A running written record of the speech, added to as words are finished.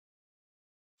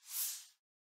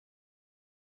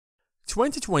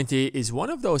2020 is one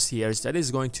of those years that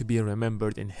is going to be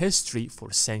remembered in history for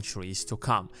centuries to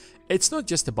come. It's not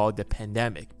just about the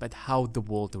pandemic, but how the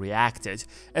world reacted,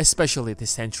 especially the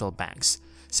central banks.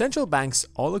 Central banks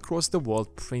all across the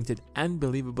world printed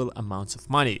unbelievable amounts of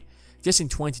money. Just in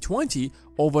 2020,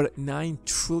 over $9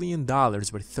 trillion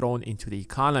were thrown into the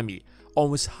economy.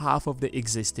 Almost half of the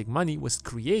existing money was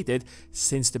created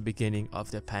since the beginning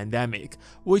of the pandemic,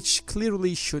 which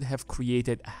clearly should have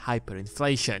created a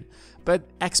hyperinflation. But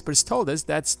experts told us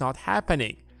that's not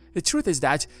happening. The truth is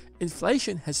that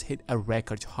inflation has hit a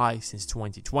record high since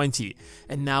 2020,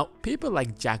 and now people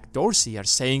like Jack Dorsey are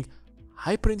saying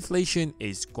hyperinflation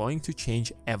is going to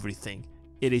change everything.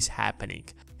 It is happening.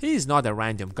 He is not a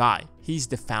random guy. He's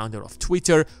the founder of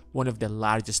Twitter, one of the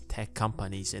largest tech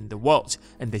companies in the world,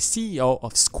 and the CEO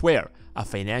of Square, a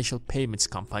financial payments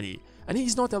company. And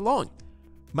he's not alone.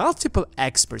 Multiple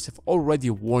experts have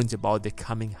already warned about the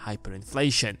coming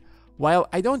hyperinflation. While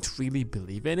I don't really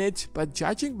believe in it, but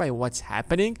judging by what's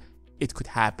happening, it could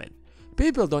happen.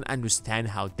 People don't understand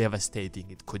how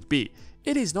devastating it could be.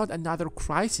 It is not another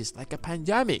crisis like a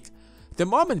pandemic. The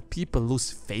moment people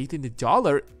lose faith in the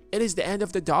dollar, it is the end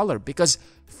of the dollar because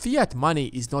fiat money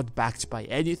is not backed by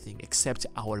anything except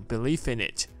our belief in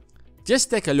it. Just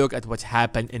take a look at what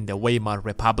happened in the Weimar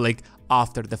Republic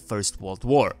after the First World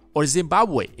War, or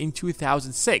Zimbabwe in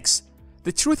 2006.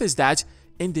 The truth is that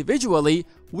individually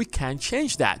we can't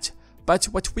change that, but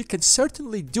what we can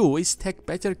certainly do is take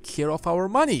better care of our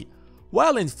money.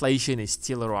 While inflation is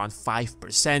still around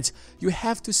 5%, you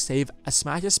have to save as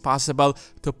much as possible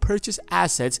to purchase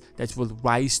assets that will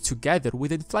rise together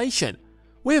with inflation.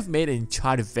 We have made an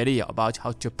entire video about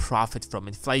how to profit from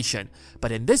inflation,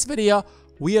 but in this video,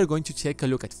 we are going to take a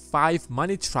look at 5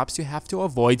 money traps you have to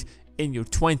avoid in your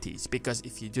 20s, because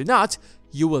if you do not,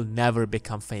 you will never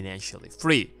become financially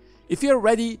free. If you're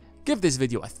ready, give this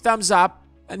video a thumbs up,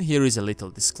 and here is a little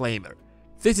disclaimer.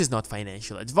 This is not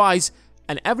financial advice,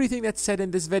 and everything that's said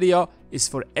in this video is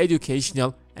for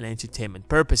educational and entertainment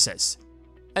purposes.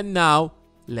 And now,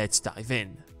 let's dive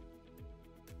in.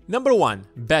 Number 1.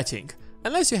 Betting.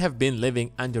 Unless you have been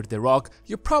living under the rock,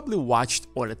 you probably watched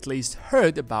or at least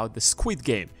heard about the Squid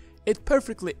Game. It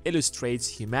perfectly illustrates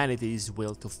humanity's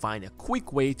will to find a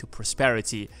quick way to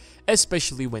prosperity,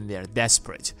 especially when they are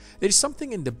desperate. There is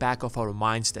something in the back of our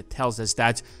minds that tells us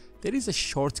that there is a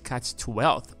shortcut to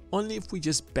wealth, only if we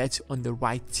just bet on the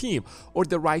right team or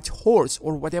the right horse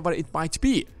or whatever it might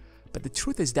be. But the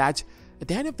truth is that at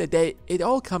the end of the day, it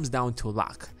all comes down to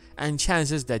luck. And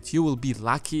chances that you will be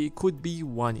lucky could be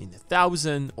 1 in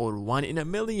 1,000 or 1 in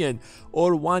 1,000,000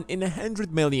 or 1 in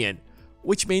 100 million,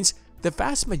 which means the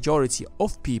vast majority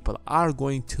of people are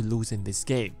going to lose in this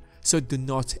game. So do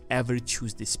not ever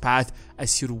choose this path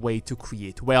as your way to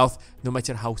create wealth, no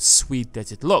matter how sweet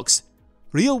that it looks.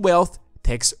 Real wealth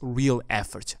takes real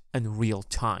effort and real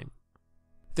time.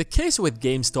 The case with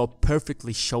GameStop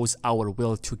perfectly shows our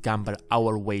will to gamble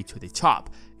our way to the top.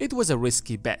 It was a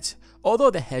risky bet.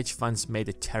 Although the hedge funds made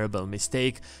a terrible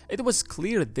mistake, it was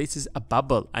clear this is a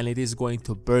bubble and it is going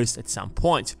to burst at some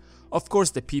point. Of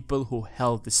course, the people who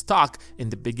held the stock in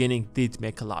the beginning did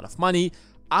make a lot of money.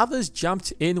 Others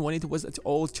jumped in when it was at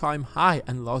all-time high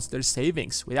and lost their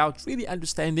savings without really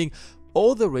understanding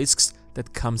all the risks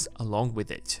that comes along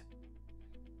with it.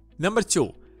 Number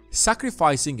 2.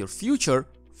 Sacrificing your future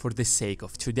for the sake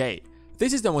of today.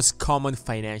 This is the most common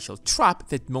financial trap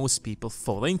that most people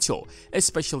fall into,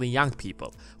 especially young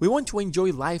people. We want to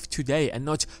enjoy life today and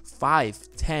not 5,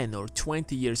 10 or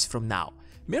 20 years from now.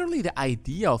 Merely the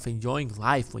idea of enjoying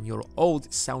life when you're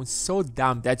old sounds so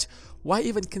dumb that why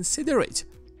even consider it?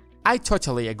 I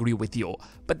totally agree with you,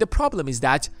 but the problem is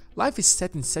that life is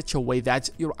set in such a way that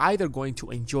you're either going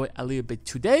to enjoy a little bit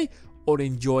today or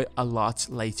enjoy a lot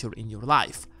later in your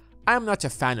life. I'm not a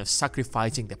fan of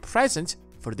sacrificing the present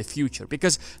for the future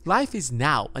because life is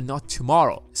now and not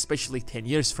tomorrow, especially 10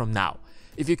 years from now.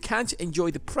 If you can't enjoy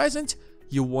the present,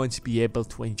 you won't be able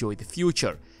to enjoy the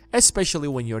future, especially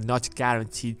when you're not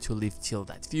guaranteed to live till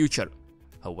that future.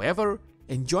 However,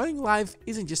 enjoying life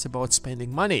isn't just about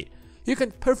spending money. You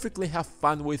can perfectly have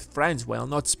fun with friends while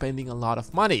not spending a lot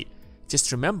of money.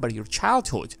 Just remember your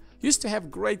childhood. You used to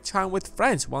have great time with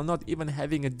friends while not even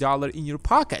having $1 in your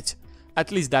pocket.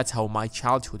 At least that's how my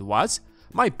childhood was.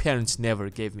 My parents never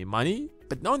gave me money,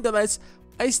 but nonetheless,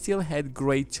 I still had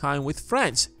great time with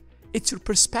friends. It's your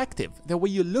perspective, the way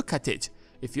you look at it.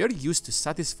 If you're used to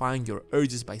satisfying your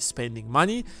urges by spending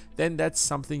money, then that's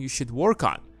something you should work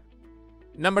on.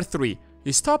 Number 3.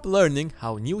 You stop learning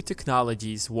how new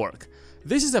technologies work.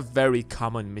 This is a very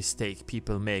common mistake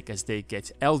people make as they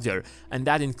get elder, and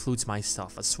that includes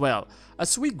myself as well.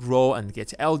 As we grow and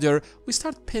get elder, we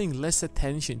start paying less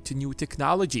attention to new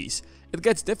technologies. It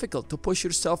gets difficult to push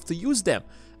yourself to use them.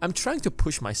 I'm trying to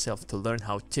push myself to learn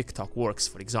how TikTok works,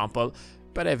 for example,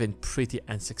 but I've been pretty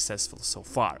unsuccessful so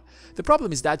far. The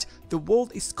problem is that the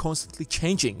world is constantly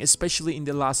changing, especially in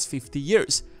the last 50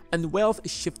 years, and wealth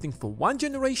is shifting from one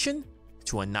generation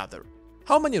to another.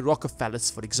 How many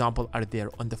Rockefellers, for example, are there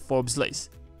on the Forbes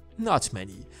list? Not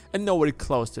many, and nowhere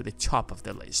close to the top of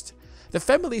the list. The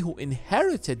family who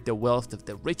inherited the wealth of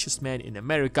the richest man in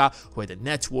America, who had a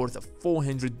net worth of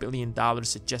 $400 billion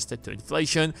adjusted to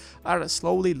inflation, are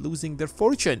slowly losing their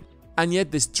fortune. And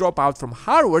yet this dropout from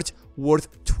Harvard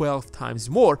worth 12 times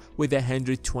more with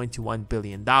 $121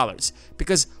 billion,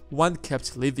 because one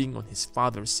kept living on his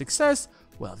father's success,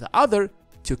 while the other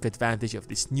took advantage of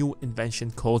this new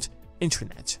invention called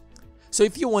internet. So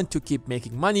if you want to keep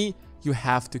making money, you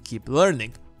have to keep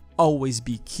learning. Always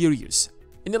be curious.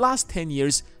 In the last 10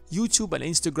 years, YouTube and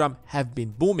Instagram have been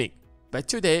booming, but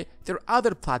today there are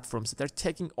other platforms that are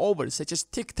taking over, such as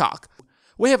TikTok.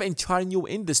 We have entire new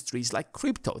industries like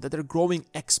crypto that are growing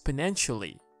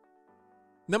exponentially.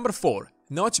 Number 4.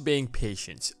 Not being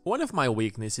patient. One of my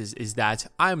weaknesses is that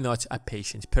I'm not a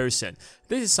patient person.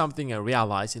 This is something I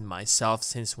realized in myself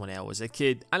since when I was a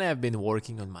kid, and I have been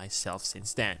working on myself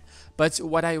since then. But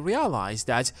what I realized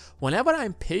that whenever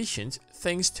I'm patient,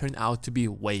 things turn out to be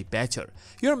way better.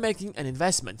 You're making an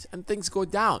investment and things go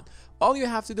down. All you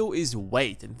have to do is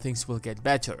wait and things will get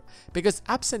better, because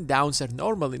ups and downs are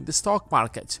normal in the stock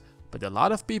market, but a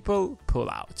lot of people pull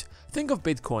out. Think of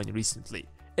Bitcoin recently.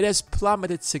 It has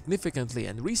plummeted significantly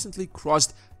and recently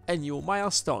crossed a new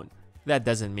milestone. That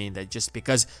doesn't mean that just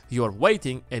because you're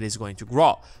waiting, it is going to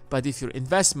grow. But if your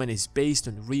investment is based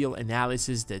on real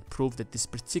analysis that prove that this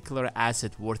particular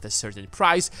asset worth a certain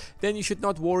price, then you should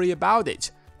not worry about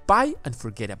it. Buy and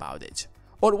forget about it.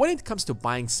 Or when it comes to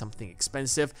buying something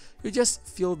expensive, you just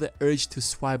feel the urge to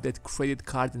swipe that credit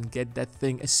card and get that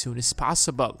thing as soon as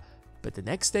possible. But the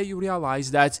next day you realize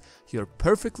that you're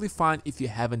perfectly fine if you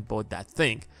haven't bought that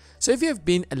thing. So if you have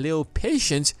been a little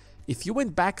patient, if you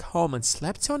went back home and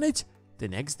slept on it, the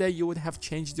next day you would have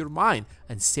changed your mind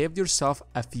and saved yourself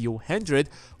a few hundred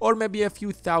or maybe a few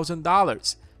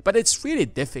 $1,000s. But it's really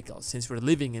difficult since we're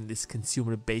living in this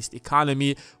consumer-based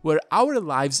economy where our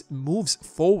lives moves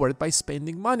forward by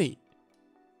spending money.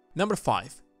 Number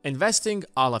 5. Investing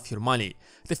all of your money.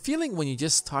 The feeling when you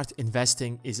just start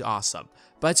investing is awesome,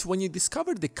 but when you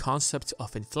discover the concept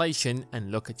of inflation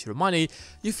and look at your money,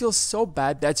 you feel so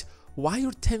bad that why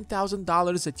your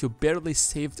 $10,000 that you barely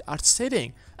saved are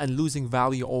sitting and losing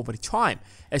value over time,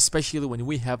 especially when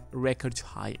we have record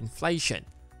high inflation.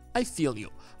 I feel you.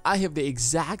 I have the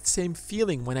exact same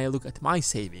feeling when I look at my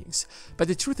savings, but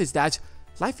the truth is that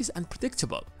life is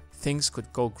unpredictable. Things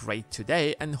could go great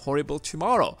today and horrible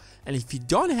tomorrow, and if you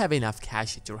don't have enough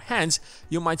cash at your hands,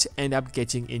 you might end up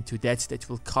getting into debt that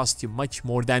will cost you much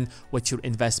more than what your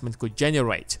investment could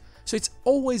generate. So it's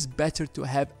always better to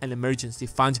have an emergency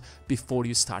fund before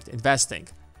you start investing.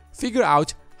 Figure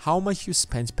out how much you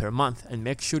spend per month and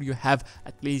make sure you have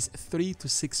at least 3 to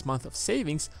 6 months of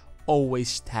savings always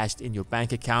stashed in your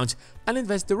bank account and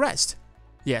invest the rest.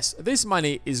 Yes, this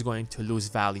money is going to lose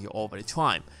value over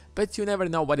time, but you never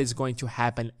know what is going to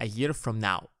happen a year from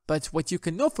now. But what you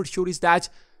can know for sure is that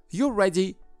you're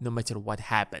ready no matter what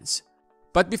happens.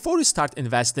 But before you start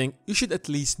investing, you should at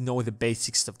least know the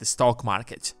basics of the stock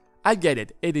market. I get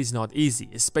it, it is not easy,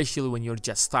 especially when you're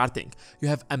just starting. You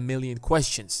have a million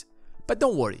questions. But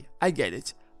don't worry, I get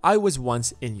it. I was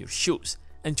once in your shoes.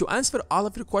 And to answer all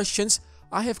of your questions,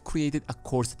 I have created a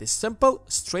course that is simple,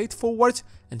 straightforward,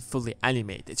 and fully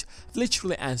animated. I've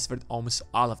literally answered almost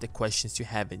all of the questions you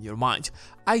have in your mind.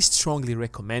 I strongly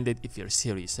recommend it if you're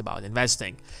serious about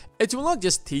investing. It will not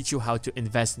just teach you how to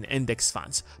invest in index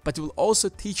funds, but it will also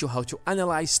teach you how to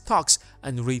analyze stocks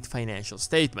and read financial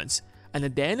statements. And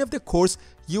at the end of the course,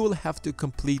 you will have to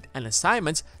complete an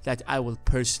assignment that I will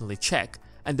personally check.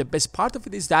 And the best part of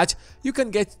it is that you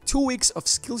can get 2 weeks of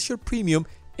Skillshare Premium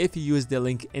if you use the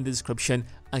link in the description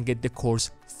and get the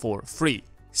course for free.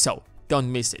 So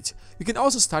don't miss it. You can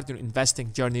also start your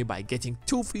investing journey by getting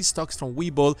 2 free stocks from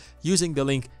Webull using the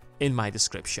link in my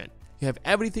description. You have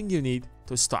everything you need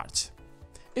to start.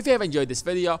 If you have enjoyed this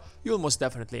video, you'll most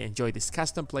definitely enjoy this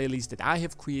custom playlist that I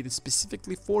have created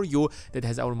specifically for you that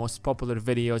has our most popular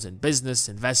videos in business,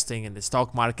 investing, and the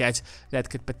stock market that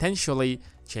could potentially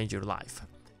change your life.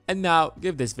 And now,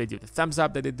 give this video the thumbs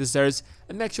up that it deserves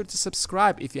and make sure to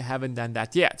subscribe if you haven't done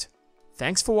that yet.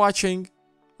 Thanks for watching,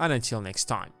 and until next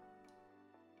time.